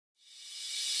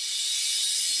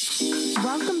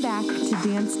Welcome back to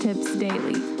Dance Tips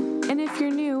Daily. And if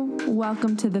you're new,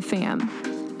 welcome to the fam.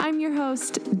 I'm your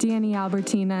host, Danny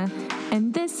Albertina,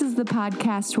 and this is the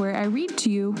podcast where I read to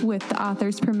you, with the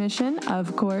author's permission,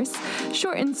 of course,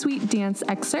 short and sweet dance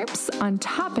excerpts on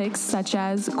topics such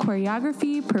as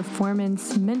choreography,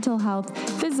 performance, mental health,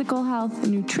 physical health,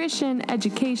 nutrition,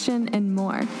 education, and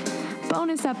more.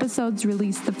 Bonus episodes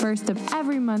released the first of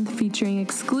every month featuring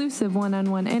exclusive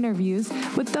one-on-one interviews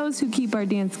with those who keep our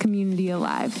dance community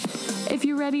alive. If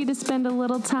you're ready to spend a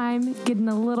little time getting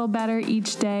a little better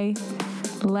each day,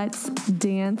 let's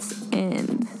dance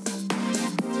in.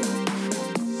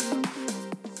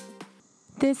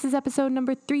 This is episode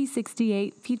number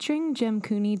 368 featuring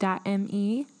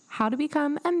jimcooney.me, How to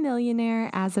Become a Millionaire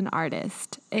as an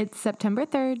Artist. It's September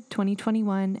 3rd,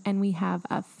 2021, and we have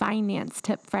a Finance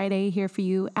Tip Friday here for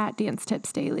you at Dance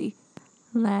Tips Daily.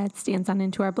 Let's dance on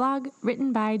into our blog,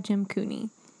 written by Jim Cooney.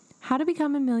 How to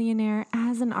Become a Millionaire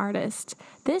as an Artist.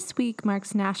 This week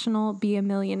marks National Be a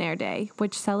Millionaire Day,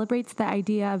 which celebrates the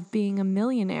idea of being a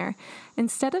millionaire.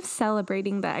 Instead of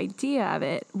celebrating the idea of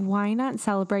it, why not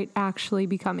celebrate actually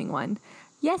becoming one?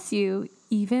 Yes, you,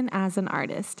 even as an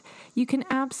artist. You can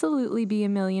absolutely be a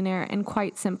millionaire, and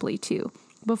quite simply too.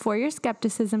 Before your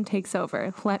skepticism takes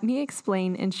over, let me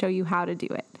explain and show you how to do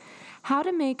it. How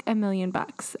to make $1 million.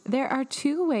 There are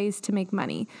two ways to make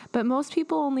money, but most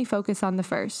people only focus on the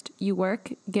first. You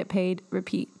work, get paid,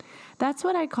 repeat. That's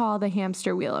what I call the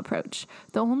hamster wheel approach.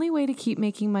 The only way to keep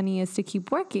making money is to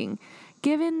keep working.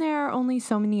 Given there are only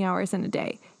so many hours in a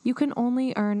day, you can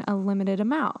only earn a limited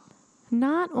amount.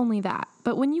 Not only that,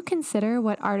 but when you consider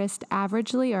what artists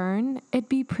averagely earn, it'd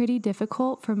be pretty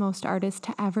difficult for most artists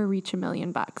to ever reach $1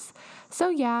 million. So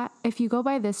yeah, if you go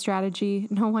by this strategy,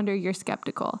 no wonder you're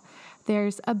skeptical.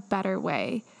 There's a better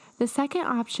way. The second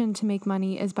option to make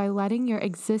money is by letting your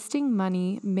existing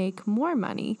money make more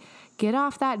money. Get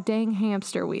off that dang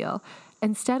hamster wheel.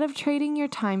 Instead of trading your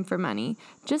time for money,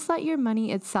 just let your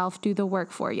money itself do the work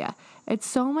for you. It's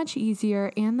so much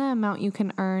easier, and the amount you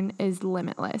can earn is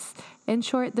limitless. In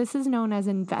short, this is known as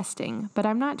investing, but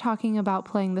I'm not talking about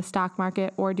playing the stock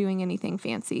market or doing anything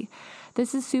fancy.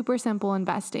 This is super simple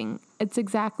investing. It's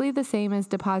exactly the same as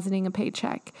depositing a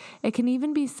paycheck. It can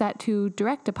even be set to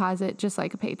direct deposit just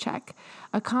like a paycheck.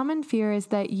 A common fear is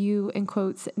that you, in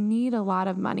quotes, need a lot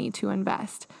of money to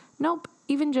invest. Nope,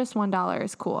 even just $1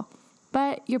 is cool.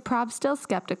 But you're probably still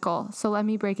skeptical, so let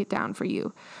me break it down for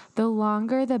you. The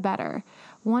longer, the better.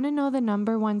 Want to know the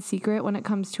number one secret when it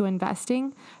comes to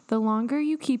investing? The longer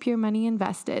you keep your money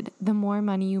invested, the more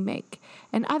money you make.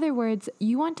 In other words,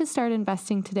 you want to start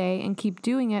investing today and keep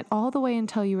doing it all the way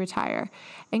until you retire.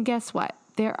 And guess what?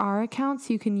 There are accounts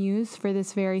you can use for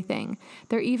this very thing.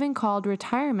 They're even called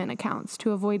retirement accounts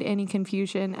to avoid any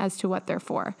confusion as to what they're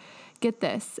for. Get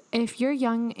this, if you're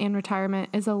young and retirement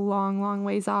is a long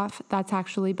ways off, that's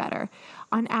actually better.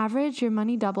 On average, your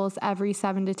money doubles every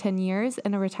 7 to 10 years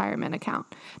in a retirement account.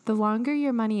 The longer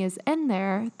your money is in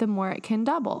there, the more it can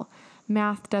double.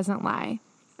 Math doesn't lie.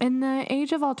 In the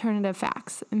age of alternative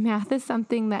facts, math is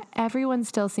something that everyone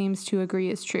still seems to agree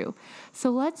is true.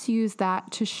 So let's use that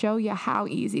to show you how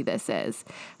easy this is.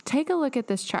 Take a look at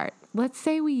this chart. Let's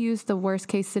say we use the worst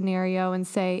case scenario and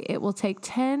say it will take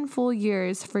 10 full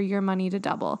years for your money to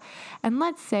double. And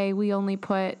let's say we only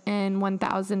put in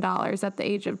 $1,000 at the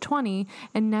age of 20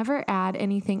 and never add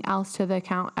anything else to the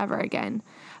account ever again.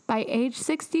 By age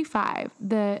 65,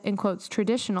 the, in quotes,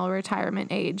 traditional retirement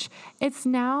age, it's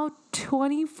now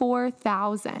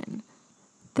 $24,000.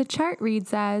 The chart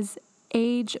reads as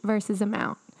age versus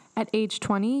amount. At age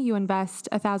 20, you invest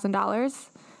 $1,000.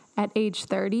 At age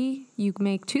 30, you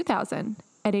make $2,000.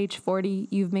 At age 40,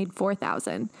 you've made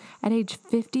 $4,000. At age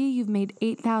 50, you've made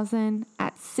 $8,000.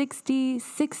 At 60,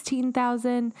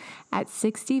 $16,000. At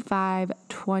 65,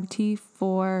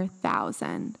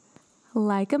 $24,000.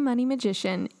 Like a money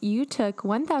magician, you took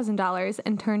 $1,000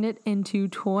 and turned it into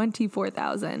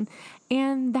 $24,000.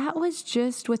 And that was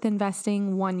just with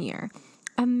investing 1 year.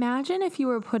 Imagine if you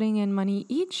were putting in money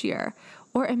each year,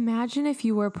 or imagine if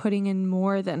you were putting in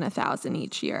more than $1,000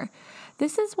 each year.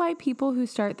 This is why people who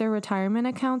start their retirement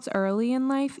accounts early in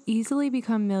life easily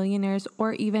become millionaires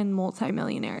or even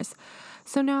multimillionaires.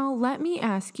 So now let me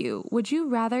ask you, would you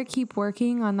rather keep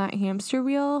working on that hamster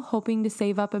wheel hoping to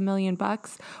save up $1 million,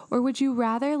 or would you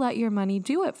rather let your money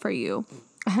do it for you?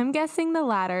 I'm guessing the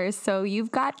latter, so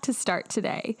you've got to start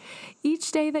today.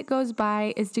 Each day that goes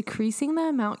by is decreasing the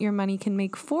amount your money can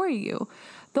make for you.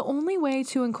 The only way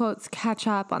to, in quotes, catch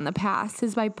up on the past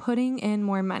is by putting in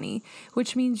more money,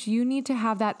 which means you need to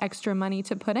have that extra money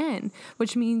to put in,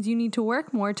 which means you need to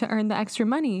work more to earn the extra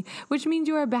money, which means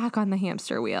you are back on the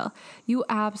hamster wheel. You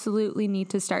absolutely need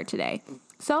to start today.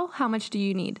 So, how much do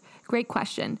you need? Great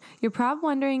question. You're probably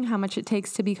wondering how much it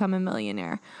takes to become a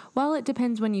millionaire. Well, it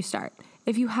depends when you start.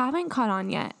 If you haven't caught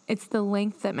on yet, it's the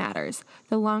length that matters.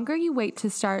 The longer you wait to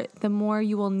start, the more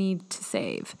you will need to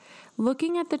save.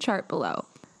 Looking at the chart below,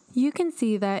 you can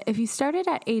see that if you started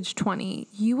at age 20,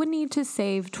 you would need to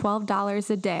save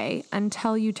 $12 a day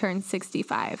until you turn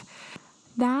 65.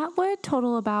 That would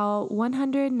total about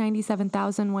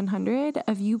 $197,100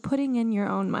 of you putting in your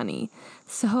own money.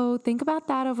 So think about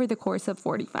that over the course of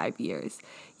 45 years.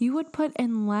 You would put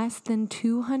in less than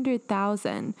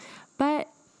 $200,000, but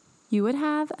you would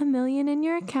have $1 million in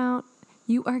your account.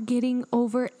 You are getting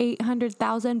over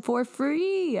 $800,000 for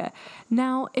free.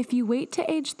 Now, if you wait to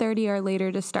age 30 or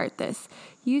later to start this,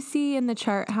 you see in the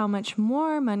chart how much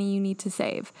more money you need to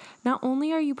save. Not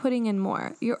only are you putting in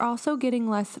more, you're also getting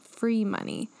less free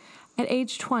money. At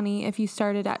age 20, if you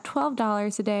started at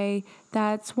 $12 a day,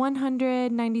 that's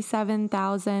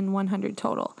 $197,100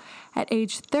 total. At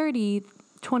age 30,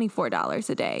 $24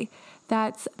 a day,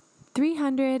 that's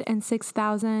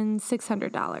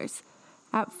 $306,600.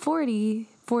 At 40,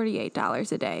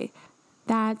 $48 a day.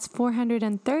 That's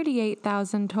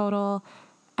 $438,000 total.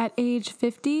 At age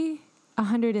 50,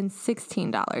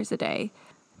 $116 a day.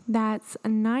 That's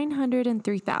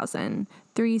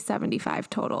 $903,375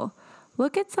 total.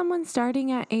 Look at someone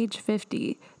starting at age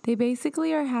 50. They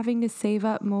basically are having to save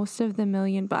up most of the $1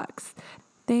 million.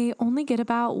 They only get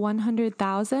about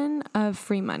 $100,000 of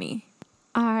free money.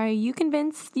 Are you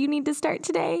convinced you need to start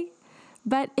today?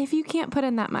 But if you can't put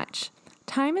in that much,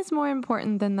 time is more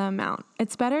important than the amount.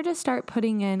 It's better to start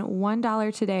putting in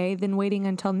 $1 today than waiting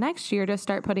until next year to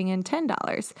start putting in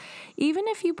 $10. Even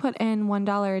if you put in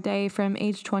 $1 a day from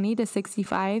age 20 to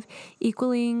 65,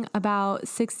 equaling about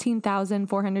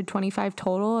 $16,425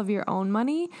 total of your own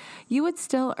money, you would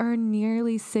still earn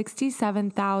nearly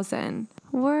 $67,000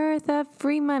 worth of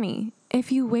free money.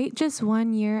 If you wait just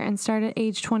 1 year and start at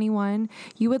age 21,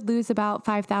 you would lose about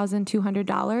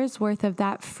 $5,200 worth of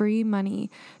that free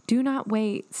money. Do not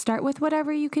wait. Start with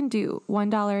whatever you can do.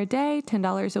 $1 a day,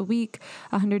 $10 a week,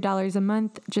 $100 a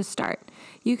month. Just start.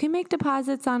 You can make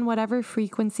deposits on whatever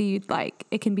frequency you'd like.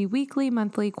 It can be weekly,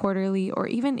 monthly, quarterly, or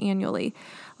even annually.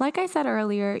 Like I said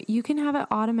earlier, you can have it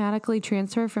automatically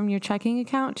transfer from your checking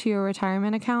account to your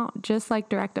retirement account, just like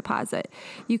direct deposit.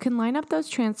 You can line up those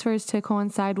transfers to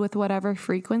coincide with whatever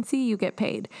frequency you get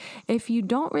paid. If you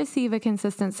don't receive a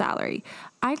consistent salary,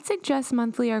 I'd suggest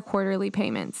monthly or quarterly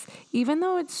payments. Even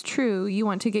though it's true you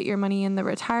want to get your money in the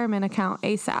retirement account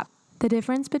ASAP, the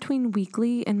difference between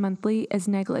weekly and monthly is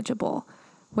negligible.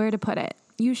 Where to put it?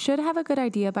 You should have a good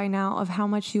idea by now of how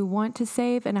much you want to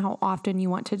save and how often you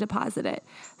want to deposit it.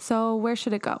 So where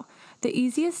should it go? The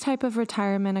easiest type of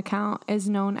retirement account is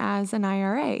known as an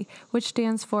IRA, which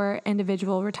stands for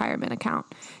Individual Retirement Account.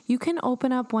 You can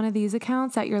open up one of these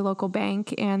accounts at your local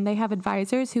bank, and they have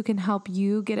advisors who can help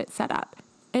you get it set up.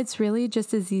 It's really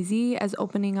just as easy as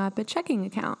opening up a checking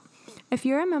account. If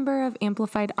you're a member of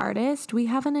Amplified Artist, we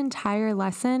have an entire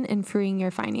lesson in Freeing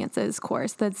Your Finances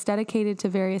course that's dedicated to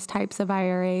various types of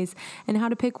IRAs and how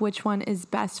to pick which one is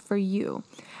best for you.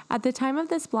 At the time of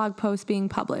this blog post being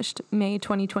published, May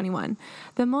 2021,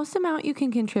 the most amount you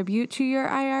can contribute to your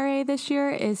IRA this year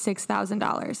is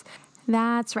 $6,000.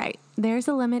 That's right. There's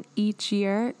a limit each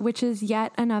year, which is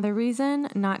yet another reason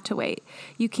not to wait.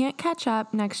 You can't catch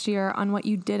up next year on what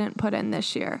you didn't put in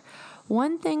this year.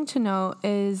 One thing to note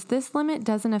is this limit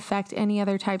doesn't affect any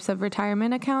other types of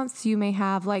retirement accounts you may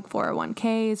have, like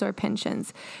 401ks or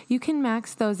pensions. You can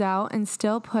max those out and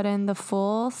still put in the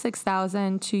full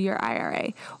 $6,000 to your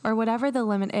IRA or whatever the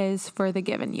limit is for the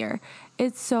given year.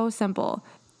 It's so simple.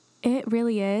 It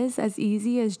really is as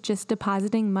easy as just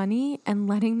depositing money and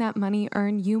letting that money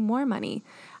earn you more money.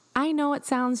 I know it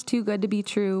sounds too good to be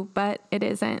true, but it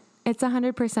isn't. It's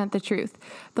 100% the truth.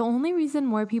 The only reason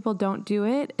more people don't do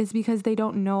it is because they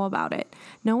don't know about it.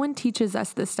 No one teaches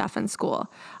us this stuff in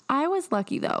school. I was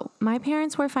lucky though. My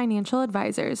parents were financial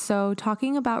advisors, so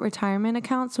talking about retirement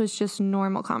accounts was just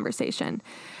normal conversation.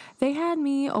 They had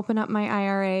me open up my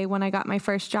IRA when I got my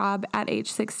first job at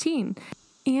age 16,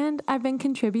 and I've been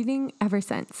contributing ever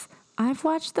since. I've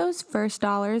watched those first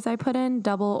dollars I put in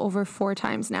double over 4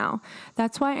 times now.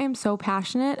 That's why I'm so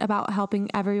passionate about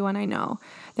helping everyone I know.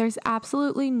 There's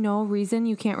absolutely no reason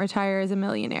you can't retire as a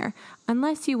millionaire,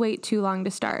 unless you wait too long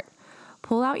to start.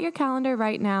 Pull out your calendar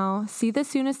right now, see the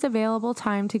soonest available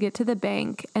time to get to the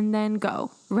bank, and then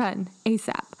go. Run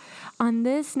ASAP. On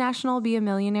this National Be a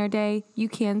Millionaire Day, you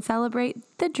can celebrate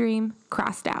the dream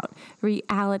crossed out,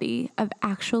 reality of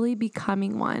actually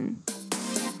becoming one.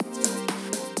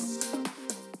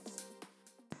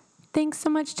 Thanks so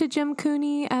much to Jim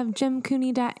Cooney of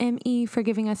jimcooney.me for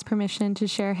giving us permission to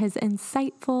share his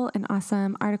insightful and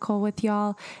awesome article with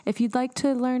y'all. If you'd like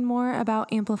to learn more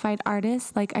about Amplified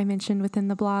Artists, like I mentioned within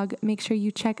the blog, make sure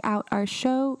you check out our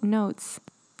show notes.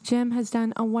 Jim has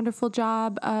done a wonderful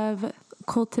job of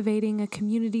cultivating a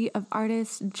community of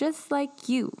artists just like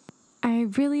you. I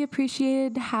really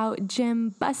appreciated how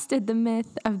Jim busted the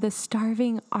myth of the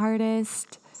starving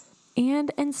artist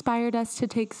and inspired us to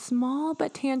take small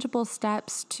but tangible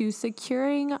steps to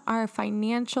securing our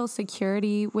financial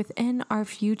security within our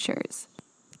futures.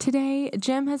 Today,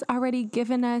 Jim has already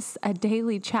given us a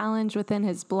daily challenge within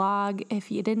his blog.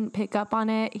 If you didn't pick up on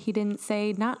it, he didn't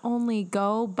say not only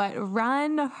go, but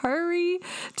run, hurry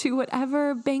to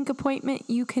whatever bank appointment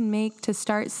you can make to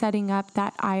start setting up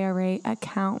that IRA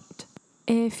account.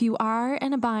 If you are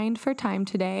in a bind for time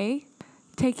today,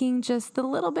 taking just the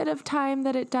little bit of time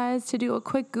that it does to do a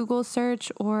quick Google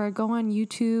search or go on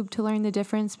YouTube to learn the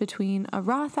difference between a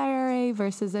Roth IRA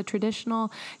versus a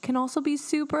traditional can also be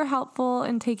super helpful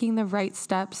in taking the right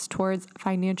steps towards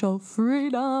financial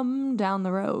freedom down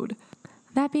the road.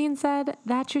 That being said,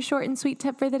 that's your short and sweet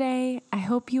tip for the day. I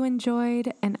hope you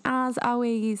enjoyed, and as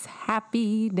always,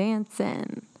 happy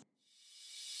dancing.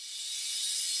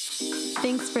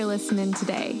 Thanks for listening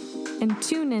today. And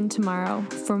tune in tomorrow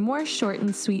for more short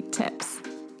and sweet tips.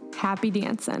 Happy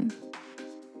dancing.